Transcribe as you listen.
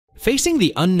Facing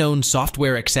the unknown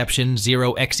software exception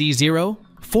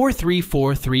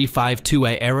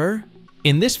 0xe0434352 error,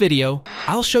 in this video,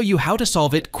 I'll show you how to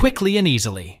solve it quickly and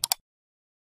easily.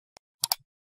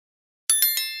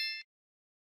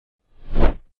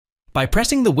 By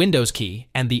pressing the Windows key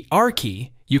and the R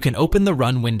key, you can open the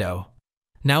Run window.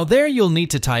 Now there you'll need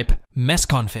to type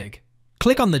mesconfig.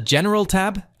 Click on the General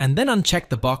tab and then uncheck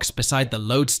the box beside the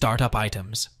Load Startup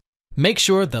Items. Make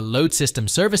sure the Load System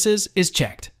Services is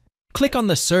checked. Click on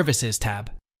the Services tab,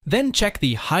 then check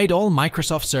the Hide All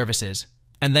Microsoft Services,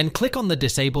 and then click on the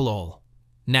Disable All.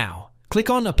 Now, click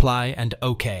on Apply and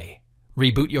OK.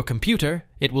 Reboot your computer,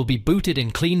 it will be booted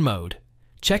in clean mode.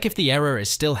 Check if the error is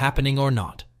still happening or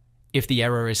not. If the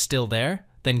error is still there,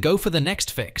 then go for the next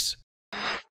fix.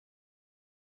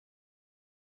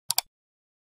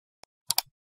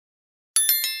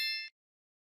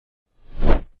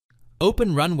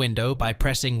 Open Run window by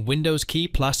pressing Windows key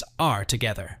plus R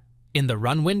together. In the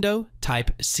Run window,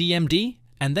 type CMD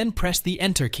and then press the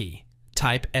Enter key.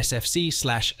 Type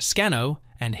SFC/Scano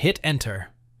and hit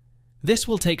Enter. This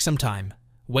will take some time.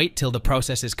 Wait till the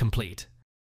process is complete.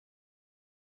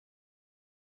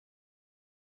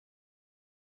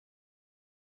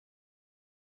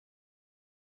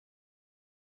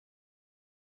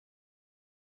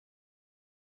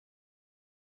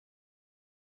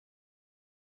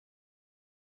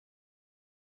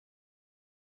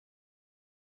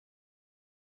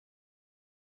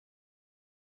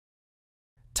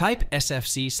 Type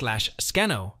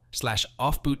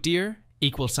SFC/Scano/offbootdir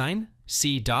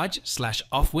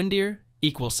 $CDodge/offwindir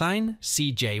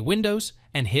 $CJ Windows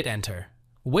and hit Enter.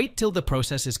 Wait till the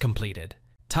process is completed.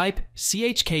 Type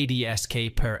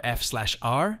CHKDSK per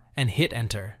F/R and hit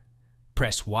Enter.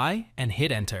 Press Y and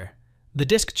hit Enter. The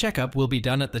disk checkup will be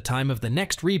done at the time of the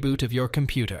next reboot of your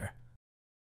computer.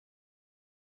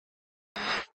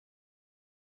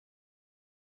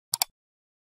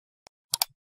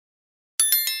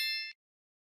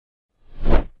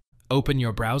 Open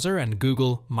your browser and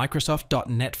Google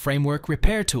Microsoft.NET Framework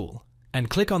Repair Tool and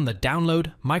click on the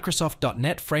Download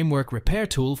Microsoft.NET Framework Repair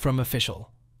Tool from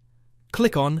Official.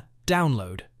 Click on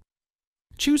Download.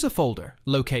 Choose a folder,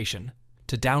 location,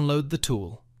 to download the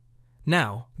tool.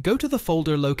 Now, go to the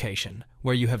folder location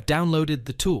where you have downloaded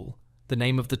the tool. The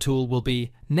name of the tool will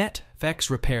be NetVex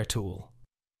Repair Tool.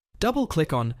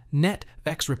 Double-click on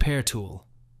NetVex Repair Tool.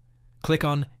 Click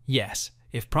on Yes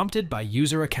if prompted by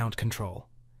User Account Control.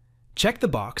 Check the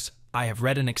box, I have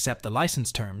read and accept the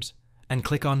license terms, and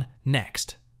click on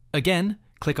Next. Again,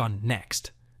 click on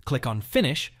Next. Click on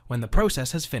Finish when the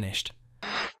process has finished.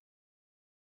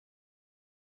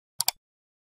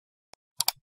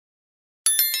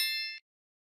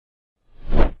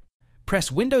 Press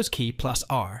Windows key plus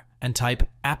R and type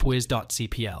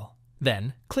appwiz.cpl.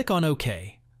 Then, click on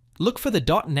OK. Look for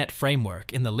the .NET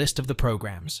Framework in the list of the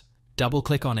programs.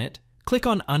 Double-click on it, click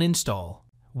on Uninstall.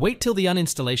 Wait till the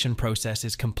uninstallation process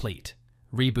is complete.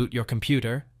 Reboot your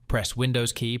computer, press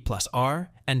Windows key plus R,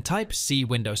 and type C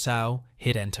Windows-SAU,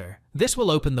 hit Enter. This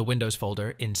will open the Windows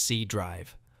folder in C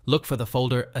drive. Look for the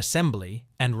folder Assembly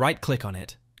and right-click on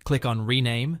it. Click on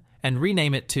Rename and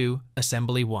rename it to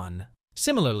Assembly1.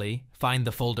 Similarly, find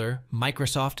the folder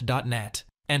Microsoft.NET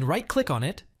and right-click on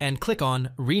it and click on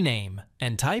Rename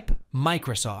and type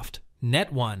Microsoft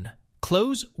Net1.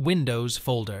 Close Windows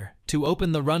folder. To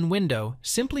open the Run window,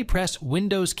 simply press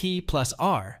Windows key plus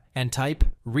R and type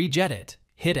regedit.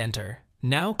 Hit Enter.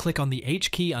 Now click on the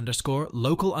H key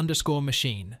 _local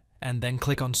 _machine and then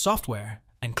click on Software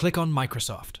and click on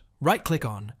Microsoft. Right-click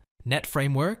on Net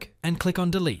Framework and click on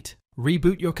Delete.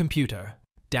 Reboot your computer.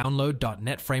 Download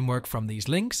 .NET Framework from these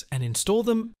links and install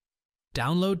them.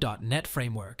 Download .NET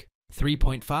Framework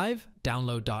 3.5,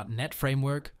 download .NET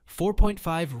Framework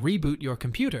 4.5, reboot your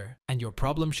computer, and your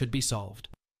problem should be solved.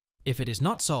 If it is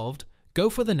not solved, go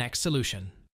for the next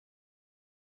solution.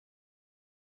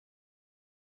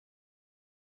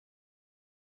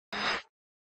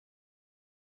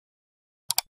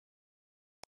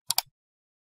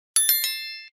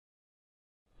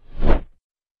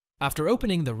 After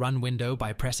opening the Run window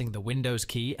by pressing the Windows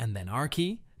key and then R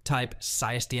key, type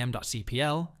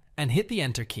sysdm.cpl and hit the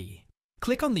Enter key.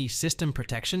 Click on the System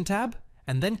Protection tab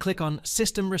and then click on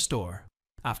System Restore.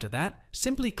 After that,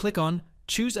 simply click on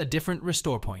Choose a different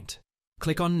restore point.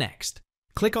 Click on Next.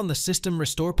 Click on the system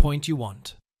restore point you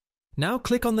want. Now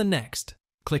click on the Next.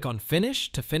 Click on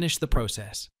Finish to finish the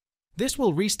process. This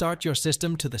will restart your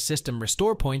system to the system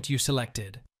restore point you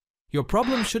selected. Your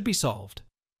problem should be solved.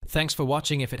 Thanks for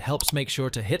watching. If it helps, make sure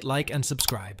to hit like and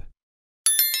subscribe.